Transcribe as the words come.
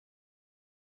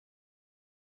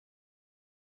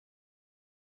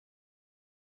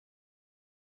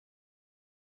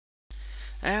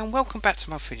And welcome back to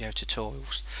my video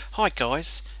tutorials. Hi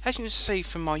guys, as you can see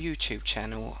from my YouTube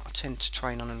channel, I tend to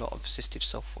train on a lot of assistive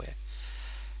software.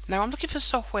 Now I'm looking for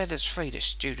software that's free that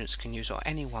students can use or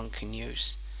anyone can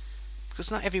use, because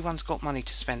not everyone's got money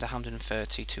to spend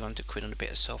 130, 200 quid on a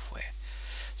bit of software.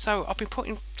 So I've been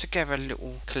putting together a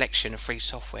little collection of free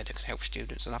software that can help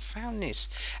students, and I found this.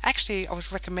 Actually, I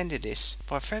was recommended this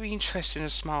by a very interesting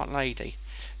and smart lady.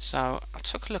 So I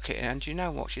took a look at it, and you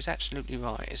know what, she's absolutely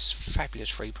right. It's a fabulous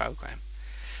free program.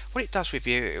 What it does with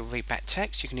you, it'll read back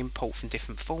text, you can import from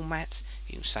different formats,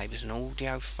 you can save as an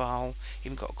audio file,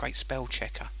 even got a great spell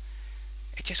checker.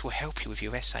 It just will help you with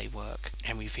your essay work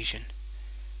and revision.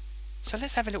 So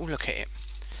let's have a little look at it.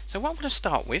 So what I'm going to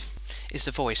start with is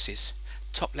the voices,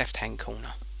 top left hand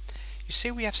corner. You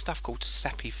see we have stuff called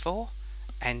SAPI 4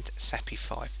 and SAPI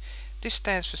 5. This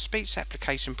stands for Speech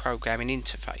Application Programming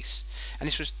Interface, and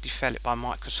this was developed by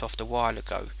Microsoft a while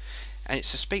ago, and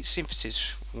it's a speech synthesis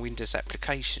for Windows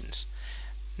applications.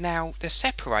 Now they're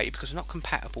separated because they're not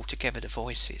compatible together, the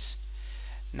voices.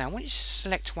 Now once you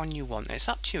select one you want, it's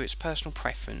up to you, it's personal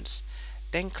preference,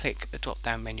 then click the drop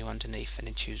down menu underneath and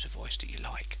then choose a voice that you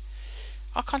like.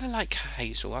 I kind of like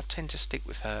Hazel, I tend to stick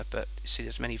with her, but you see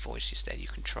there's many voices there you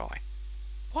can try.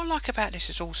 What I like about this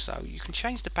is also you can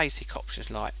change the basic options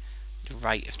like the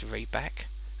rate of the readback,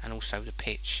 and also the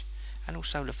pitch, and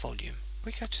also the volume.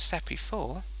 We go to SAPI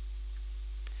 4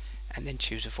 and then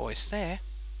choose a voice there.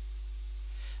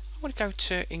 I want to go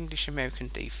to English American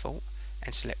Default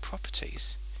and select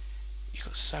Properties. You've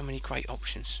got so many great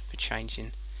options for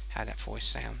changing how that voice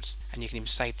sounds, and you can even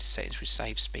save the settings with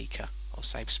Save Speaker or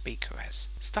Save Speaker As.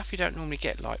 Stuff you don't normally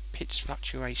get like pitch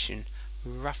fluctuation,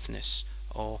 roughness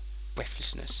or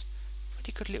breathlessness.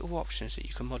 Really good little options that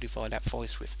you can modify that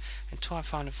voice with, and try and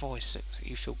find a voice that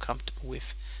you feel comfortable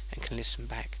with and can listen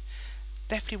back.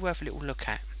 Definitely worth a little look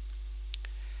at.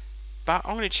 But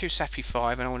I'm going to choose SAPI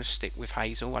 5 and I want to stick with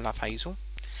Hazel. I love Hazel.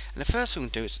 And the first thing I'm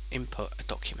going to do is input a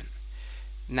document.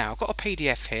 Now I've got a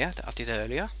PDF here that I did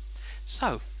earlier,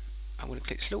 so I'm going to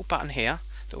click this little button here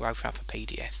that will open up a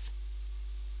PDF.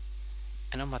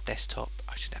 And on my desktop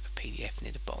I should have a PDF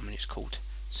near the bottom, and it's called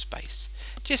Space.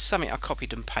 Just something I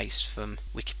copied and pasted from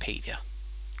Wikipedia.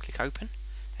 Click open.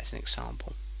 That's an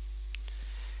example.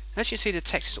 And as you see, the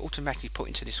text is automatically put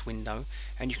into this window,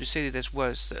 and you can see that there's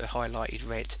words that are highlighted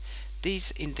red.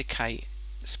 These indicate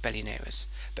spelling errors,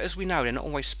 but as we know, they're not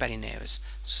always spelling errors.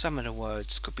 Some of the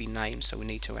words could be names, so we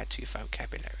need to add to your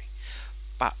vocabulary.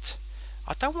 But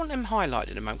I don't want them highlighted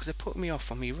at the moment because they're putting me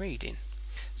off on me reading.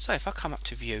 So if I come up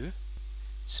to View,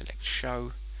 select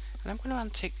Show, and I'm going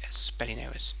to untick spelling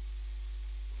errors.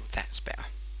 That's better.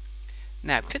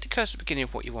 Now click the cursor at the beginning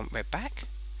of what you want read back.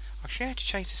 I'll show you how to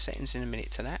change the settings in a minute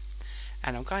to that.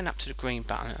 And I'm going up to the green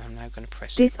button, and I'm now going to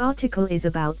press This article is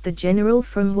about the general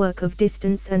framework of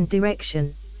distance and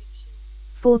direction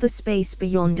for the space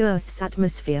beyond Earth's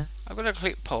atmosphere. I'm going to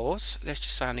click pause. Let's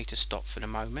just say I need to stop for the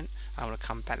moment. I want to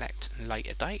come back at a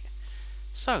later date.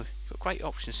 So you've got great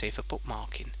options here for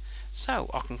bookmarking.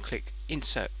 So I can click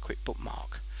Insert Quick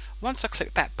Bookmark. Once I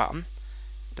click that button,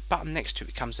 the button next to it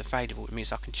becomes available. It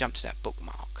means I can jump to that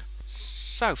bookmark.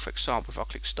 So for example, if I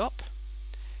click stop,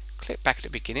 click back at the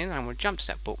beginning, and I want to jump to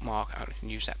that bookmark, I can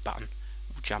use that button.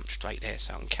 We'll jump straight there,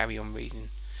 so I can carry on reading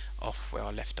off where I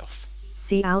left off.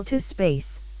 See outer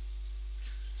space.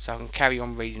 So I can carry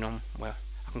on reading on, well,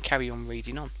 I can carry on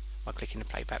reading on by clicking the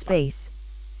playback space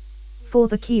button. For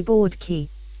the keyboard key.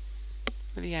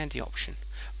 Really handy option.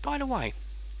 By the way,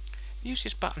 use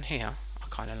this button here, I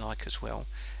kind of like as well.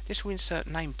 This will insert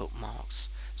name bookmarks.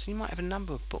 So you might have a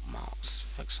number of bookmarks.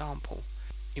 For example,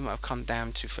 you might have come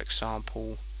down to, for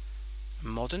example,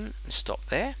 modern, and stop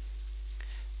there.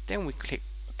 Then we click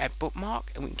add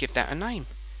bookmark, and we can give that a name.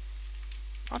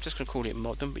 I'm just going to call it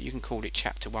modern, but you can call it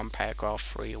chapter 1 paragraph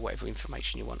 3 or whatever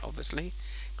information you want, obviously.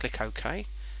 Click OK,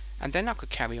 and then I could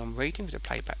carry on reading with the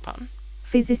playback button.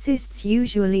 Physicists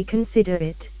usually consider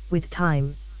it with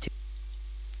time to.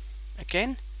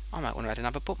 Again, I might want to add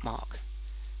another bookmark.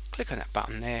 Click on that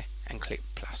button there and click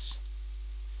plus.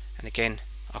 And again,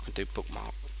 I can do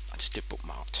bookmark. I just do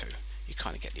bookmark 2. You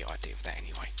kind of get the idea of that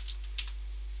anyway.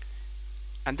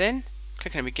 And then,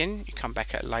 click on them again, you come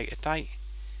back at a later date,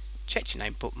 check your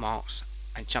name bookmarks,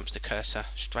 and jumps the cursor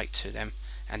straight to them,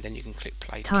 and then you can click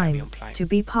play to carry on playing. To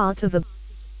be part of a.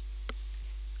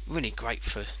 Really great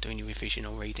for doing your revision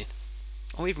or reading,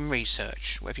 or even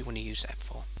research, whatever you want to use that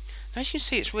for. Now, as you can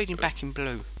see, it's reading back in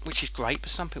blue, which is great, but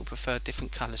some people prefer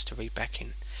different colours to read back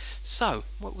in. So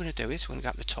what we're going to do is we're going to go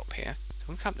up the top here. So we're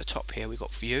going to come up the top here, we've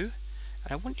got View,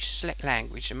 and I want you to select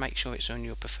language and make sure it's on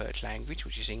your preferred language,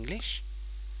 which is English,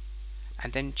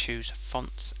 and then choose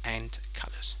fonts and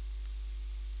colours.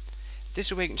 This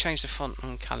is where you can change the font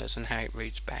and colours and how it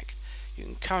reads back. You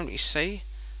can currently see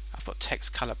I've got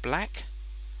text colour black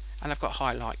and I've got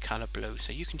highlight colour blue,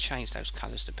 so you can change those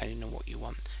colours depending on what you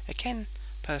want. Again,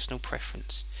 personal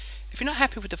preference. If you're not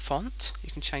happy with the font,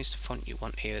 you can change the font you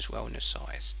want here as well and the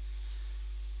size.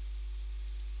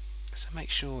 So make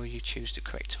sure you choose the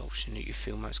correct option that you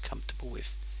feel most comfortable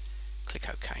with. Click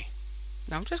OK.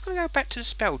 Now I'm just going to go back to the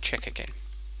spell check again.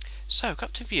 So go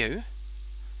up to View,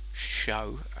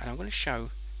 Show, and I'm going to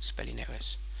show spelling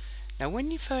errors. Now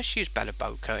when you first use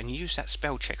Balabolka and you use that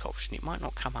spell check option, it might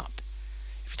not come up.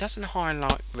 If it doesn't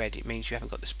highlight red, it means you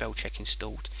haven't got the spell check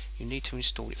installed. You need to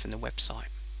install it from the website.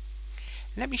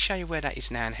 Let me show you where that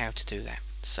is now and how to do that.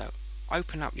 So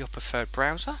open up your preferred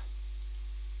browser,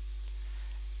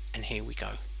 and here we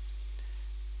go.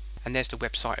 And there's the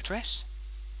website address.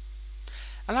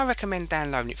 And I recommend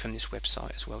downloading it from this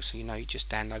website as well, so you know you're just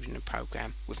downloading the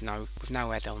program with no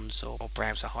add-ons or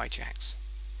browser hijacks.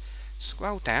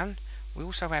 Scroll down. We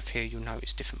also have here, you'll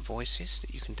notice, different voices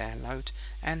that you can download,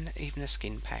 and even a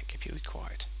skin pack if you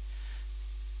require it,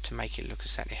 to make it look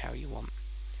exactly how you want.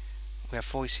 We have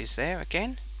voices there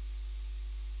again.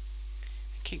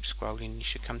 And keep scrolling, you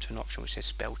should come to an option which says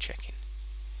spell checking.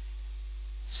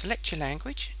 Select your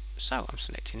language, so I'm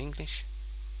selecting English,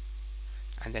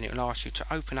 and then it will ask you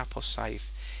to open up or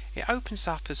save. It opens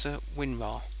up as a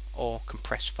WinRAR or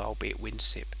compressed file, be it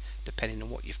WinZip, depending on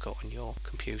what you've got on your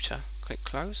computer. Click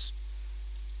close.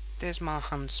 There's my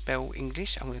unspell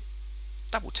English. I'm going to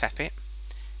double tap it,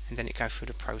 and then it goes through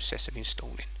the process of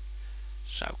installing.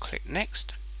 So click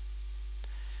next.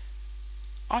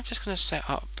 I'm just going to set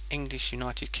up English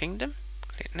United Kingdom.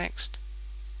 Click next,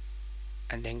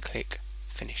 and then click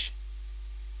finish.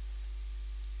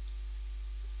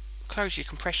 Close your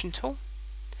compression tool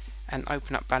and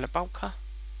open up Balabolka,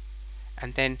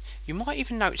 and then you might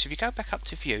even notice if you go back up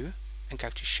to View and go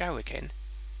to Show again,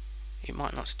 it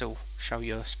might not still show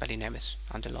your spelling errors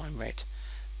underlined red.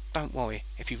 Don't worry,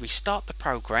 if you restart the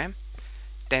program,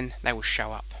 then they will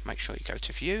show up. Make sure you go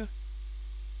to View,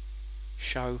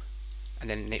 Show, and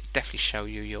then it definitely show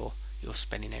you your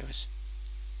spelling errors.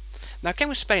 Now again,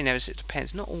 with spelling errors, it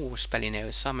depends. Not all spelling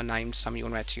errors. Some are named, some you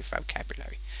want to add to your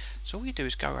vocabulary. So all you do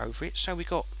is go over it. So we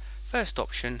got first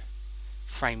option,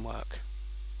 framework.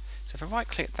 So if I right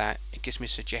click that, it gives me a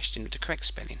suggestion of the correct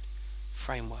spelling,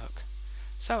 framework.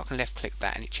 So I can left click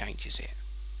that and it changes it.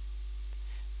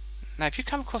 Now if you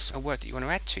come across a word that you want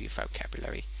to add to your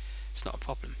vocabulary, it's not a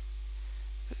problem.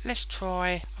 Let's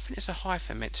try, I think there's a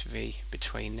hyphen meant to be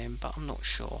between them, but I'm not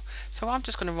sure. So I'm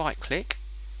just going to right click,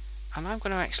 and I'm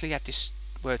going to actually add this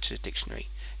word to the dictionary.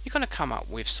 You're going to come up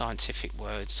with scientific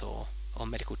words or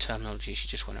medical terminologies you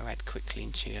just want to add quickly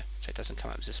into your, so it doesn't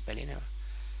come up as a spelling error.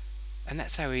 And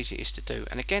that's how easy it is to do.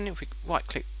 And again, if we right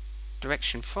click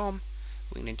direction from,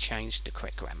 we can then change the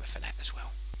correct grammar for that as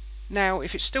well. Now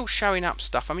if it's still showing up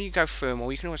stuff, I mean, you go through them,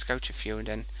 or you can always go to View and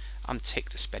then untick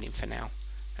the spelling for now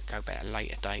and go back at a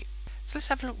later date. So let's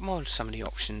have a look more at some of the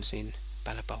options in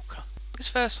Balabolka. This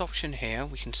first option here,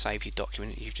 we can save your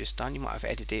document that you've just done. You might have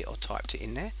edited it or typed it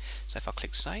in there. So if I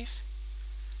click save,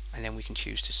 and then we can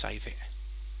choose to save it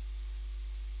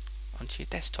onto your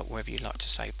desktop, wherever you'd like to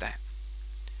save that.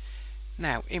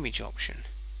 Now, image option.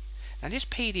 Now this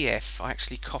PDF I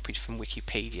actually copied from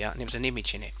Wikipedia, and there was an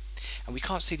image in it, and we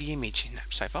can't see the image in that.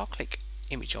 So if I click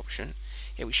image option,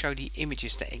 it will show the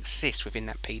images that exist within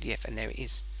that PDF, and there it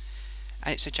is.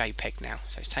 And it's a JPEG now,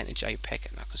 so it's taking a JPEG,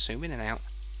 and I can zoom in and out,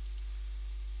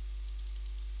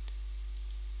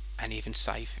 and even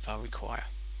save if I require.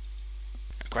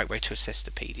 A great way to assess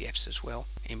the PDFs as well,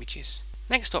 images.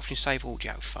 Next option, save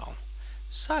audio file.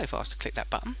 So if I was to click that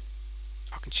button,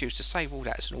 I can choose to save all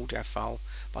that as an audio file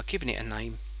by giving it a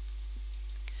name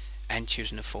and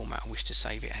choosing the format I wish to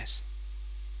save it as.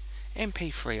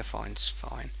 MP3 I find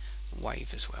fine,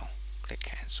 WAV as well. Click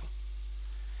cancel.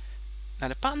 Now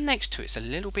the button next to it is a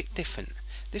little bit different.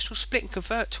 This will split and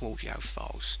convert to audio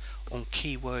files on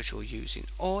keywords you're using,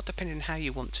 or depending on how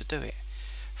you want to do it.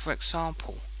 For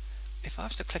example, if I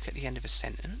was to click at the end of a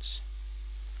sentence,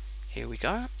 here we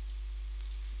go,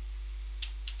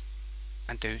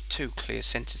 and do 2 clear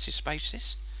sentences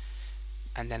spaces,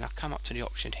 and then I come up to the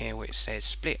option here where it says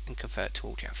split and convert to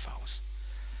audio files.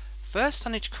 First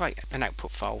I need to create an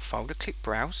output file folder. Click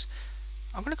browse.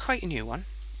 I'm going to create a new one.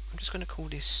 I'm just going to call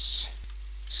this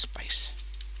space,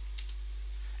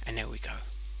 and there we go.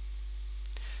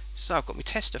 So I've got my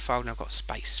tester folder and I've got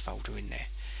space folder in there.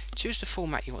 Choose the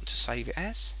format you want to save it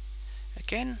as.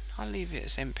 Again, I'll leave it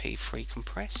as MP3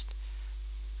 compressed.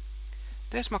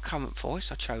 There's my current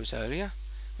voice I chose earlier,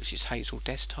 which is Hazel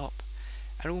Desktop,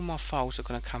 and all my files are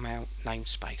going to come out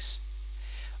namespace.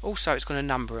 Also, it's going to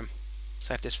number them.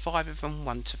 So if there's 5 of them,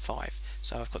 1 to 5.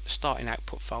 So I've got the starting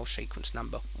output file sequence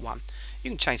number 1.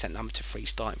 You can change that number to 3,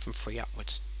 starting from 3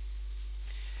 upwards.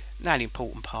 Now the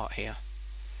important part here.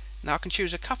 Now I can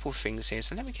choose a couple of things here,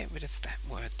 so let me get rid of that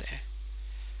word there.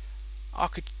 I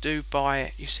could do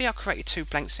by, you see I created 2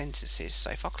 blank sentences, so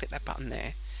if I click that button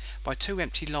there, by 2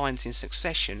 empty lines in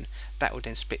succession, that will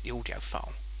then split the audio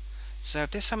file. So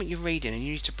if there's something you're reading and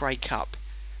you need to break up,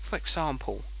 for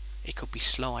example, it could be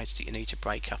slides that you need to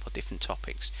break up or different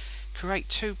topics, create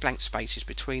 2 blank spaces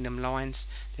between them lines,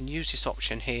 then use this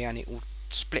option here and it will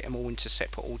split them all into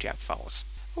separate audio files.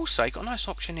 Also, you've got a nice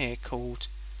option here called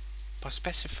by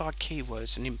specified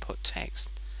keywords and input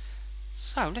text.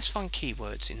 So let's find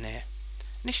keywords in there.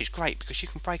 And this is great because you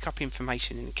can break up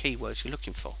information in the keywords you're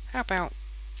looking for. How about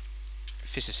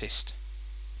physicist?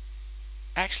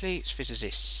 Actually, it's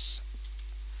physicists.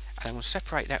 And I'm going to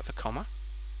separate that with a comma.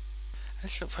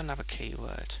 Let's look for another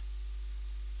keyword.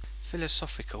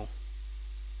 Philosophical.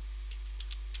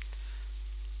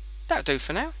 That'll do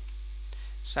for now.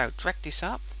 So drag this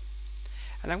up.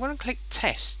 And I'm going to click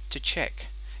test to check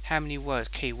how many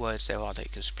keywords there are that you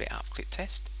can split up. Click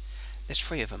test. There's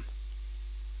 3 of them.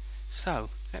 So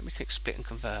let me click split and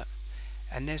convert.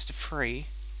 And there's the 3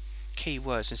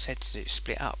 keywords and sentences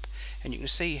split up. And you can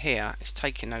see here it's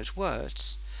taking those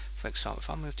words. For example, if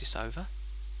I move this over,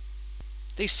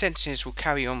 these sentences will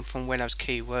carry on from where those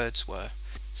keywords were.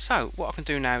 So what I can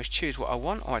do now is choose what I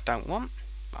want or I don't want.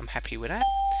 I'm happy with that.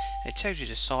 It tells you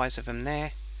the size of them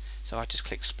there. So I just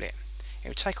click split. It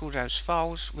will take all those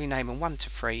files, rename them 1 to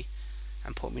 3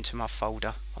 and put them into my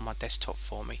folder on my desktop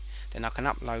for me. Then I can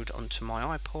upload onto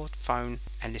my iPod, phone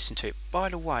and listen to it. By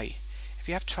the way, if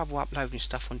you have trouble uploading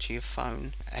stuff onto your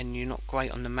phone and you're not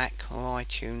great on the Mac or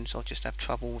iTunes or just have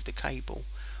trouble with the cable,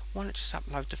 why not just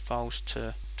upload the files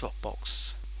to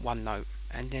Dropbox, OneNote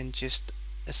and then just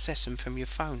access them from your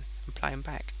phone and play them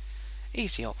back.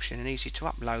 Easy option and easy to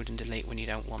upload and delete when you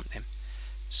don't want them.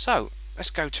 So let's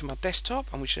go to my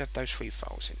desktop and we should have those 3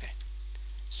 files in there.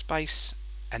 Space,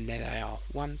 and there they are.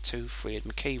 1, 2, 3 of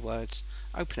my keywords.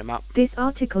 Open them up. This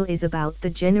article is about the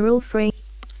general frame.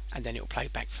 And then it will play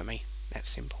back for me. That's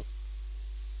simple.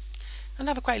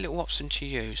 Another great little option to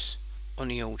use on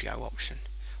the audio option.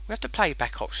 We have the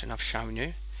playback option I've shown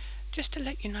you. Just to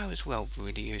let you know as well,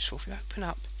 really useful. If you open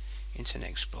up Internet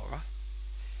Explorer,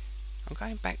 I'm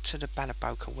going back to the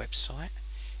Balabolka website.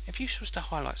 If you was to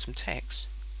highlight some text,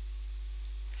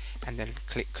 and then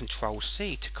click Ctrl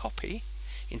C to copy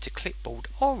into clipboard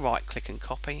or right click and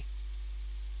copy,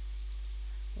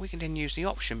 we can then use the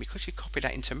option, because you copy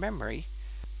that into memory,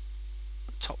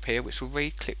 top here, which will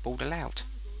read clipboard aloud.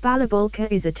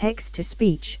 Balabolka is a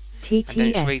text-to-speech, TTS. And then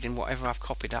it's reading whatever I've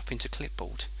copied up into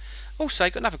clipboard. Also,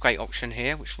 you've got another great option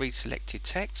here which reads selected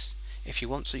text if you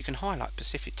want, so you can highlight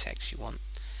specific text you want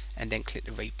and then click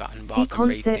the read button rather The than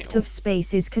reading it all. concept of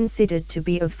space is considered to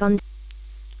be of fund,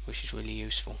 which is really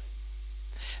useful.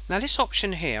 Now this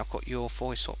option here, I've got your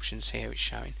voice options here, it's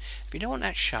showing. If you don't want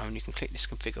that shown, you can click this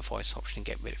configure voice option and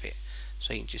get rid of it,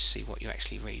 so you can just see what you're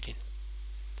actually reading.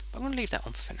 But I'm going to leave that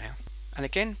on for now. And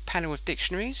again, panel of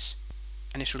dictionaries,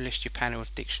 and this will list your panel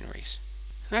of dictionaries.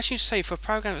 And as you can see, for a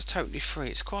program that's totally free,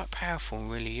 it's quite powerful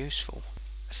and really useful.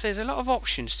 So there's a lot of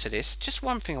options to this. Just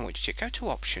one thing I want you to check, go to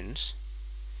options,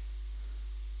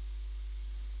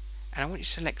 and I want you to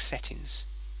select settings.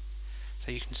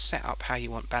 So you can set up how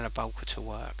you want Balabolka to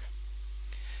work.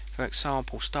 For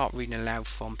example, start reading aloud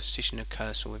from position of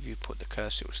cursor, wherever you put the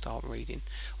cursor it will start reading.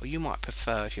 Or you might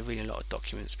prefer, if you're reading a lot of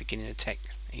documents, beginning of text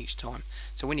each time.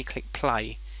 So when you click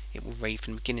play, it will read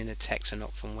from the beginning of the text and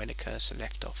not from where the cursor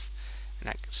left off. And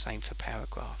that's the same for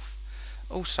paragraph.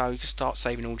 Also, you can start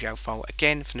saving audio file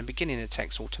again from the beginning of the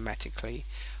text automatically,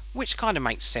 which kind of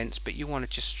makes sense, but you want to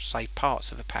just save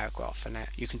parts of a paragraph, and that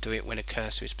you can do it when a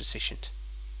cursor is positioned.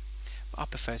 I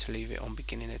prefer to leave it on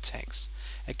beginning of text.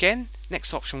 Again,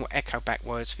 next option will echo back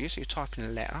words for you, so you type in a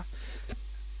letter.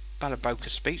 Balabolka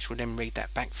speech will then read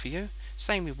that back for you.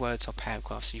 Same with words or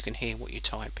paragraphs, so you can hear what you're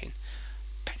typing.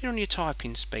 Depending on your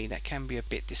typing speed, that can be a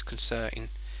bit disconcerting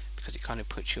because it kind of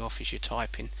puts you off as you're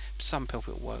typing, but some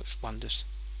people it works wonders.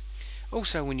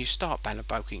 Also, when you start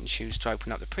Balabolka, you can choose to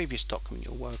open up the previous document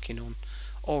you're working on,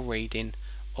 or reading,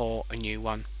 or a new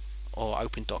one, or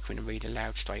open document and read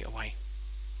aloud straight away.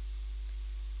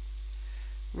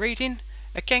 Reading,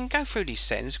 again, go through these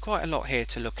settings, quite a lot here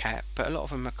to look at, but a lot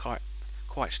of them are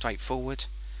quite straightforward.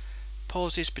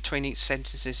 Pauses between each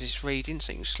sentence as it's reading,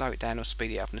 so you can slow it down or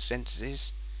speed it up in the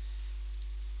sentences.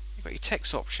 You've got your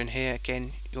text option here,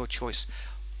 again, your choice.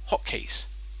 Hotkeys,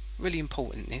 really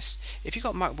important this. If you've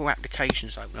got multiple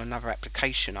applications open or another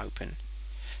application open,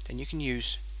 then you can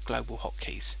use global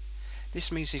hotkeys.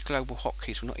 This means these global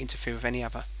hotkeys will not interfere with any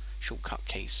other shortcut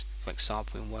keys. For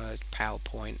example, in Word,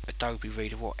 PowerPoint, Adobe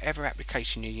Reader, whatever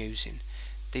application you're using,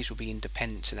 these will be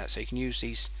independent to that, so you can use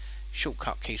these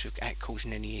shortcut keys without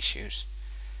causing any issues.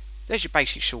 There's your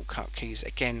basic shortcut keys.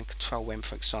 Again, control when,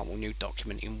 for example, a new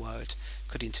document in Word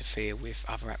could interfere with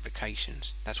other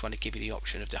applications. That's why they give you the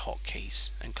option of the hotkeys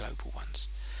and global ones.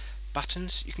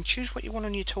 Buttons, you can choose what you want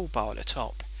on your toolbar at the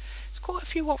top. There's quite a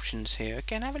few options here.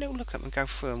 Again, have a little look at them and go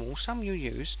through them all. Some you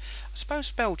use. I suppose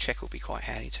spell check will be quite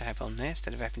handy to have on there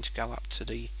instead of having to go up to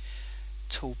the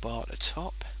toolbar at the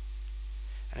top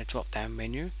and a drop down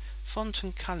menu. Font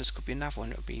and colours could be another one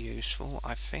that would be useful,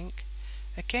 I think.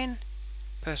 Again,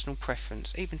 personal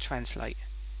preference. Even translate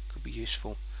could be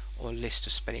useful, or a list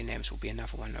of spelling names will be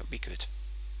another one that would be good.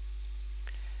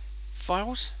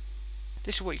 Files.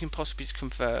 This is what you can possibly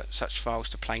convert such files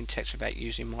to plain text without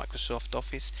using Microsoft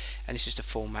Office, and this is the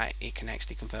format it can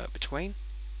actually convert between.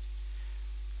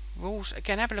 Rules,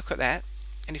 again, have a look at that,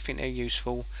 anything they're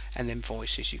useful, and then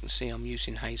voices. You can see I'm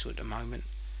using Hazel at the moment,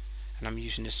 and I'm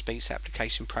using the Speech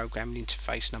Application Programming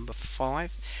Interface number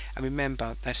 5, and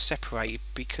remember they're separated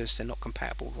because they're not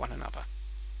compatible with one another.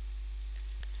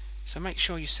 So make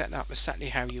sure you set that up exactly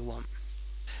how you want.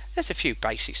 There's a few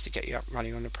basics to get you up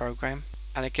running on the program.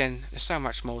 And again, there's so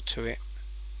much more to it.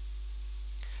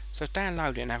 So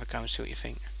download it and have a go and see what you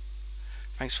think.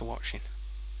 Thanks for watching.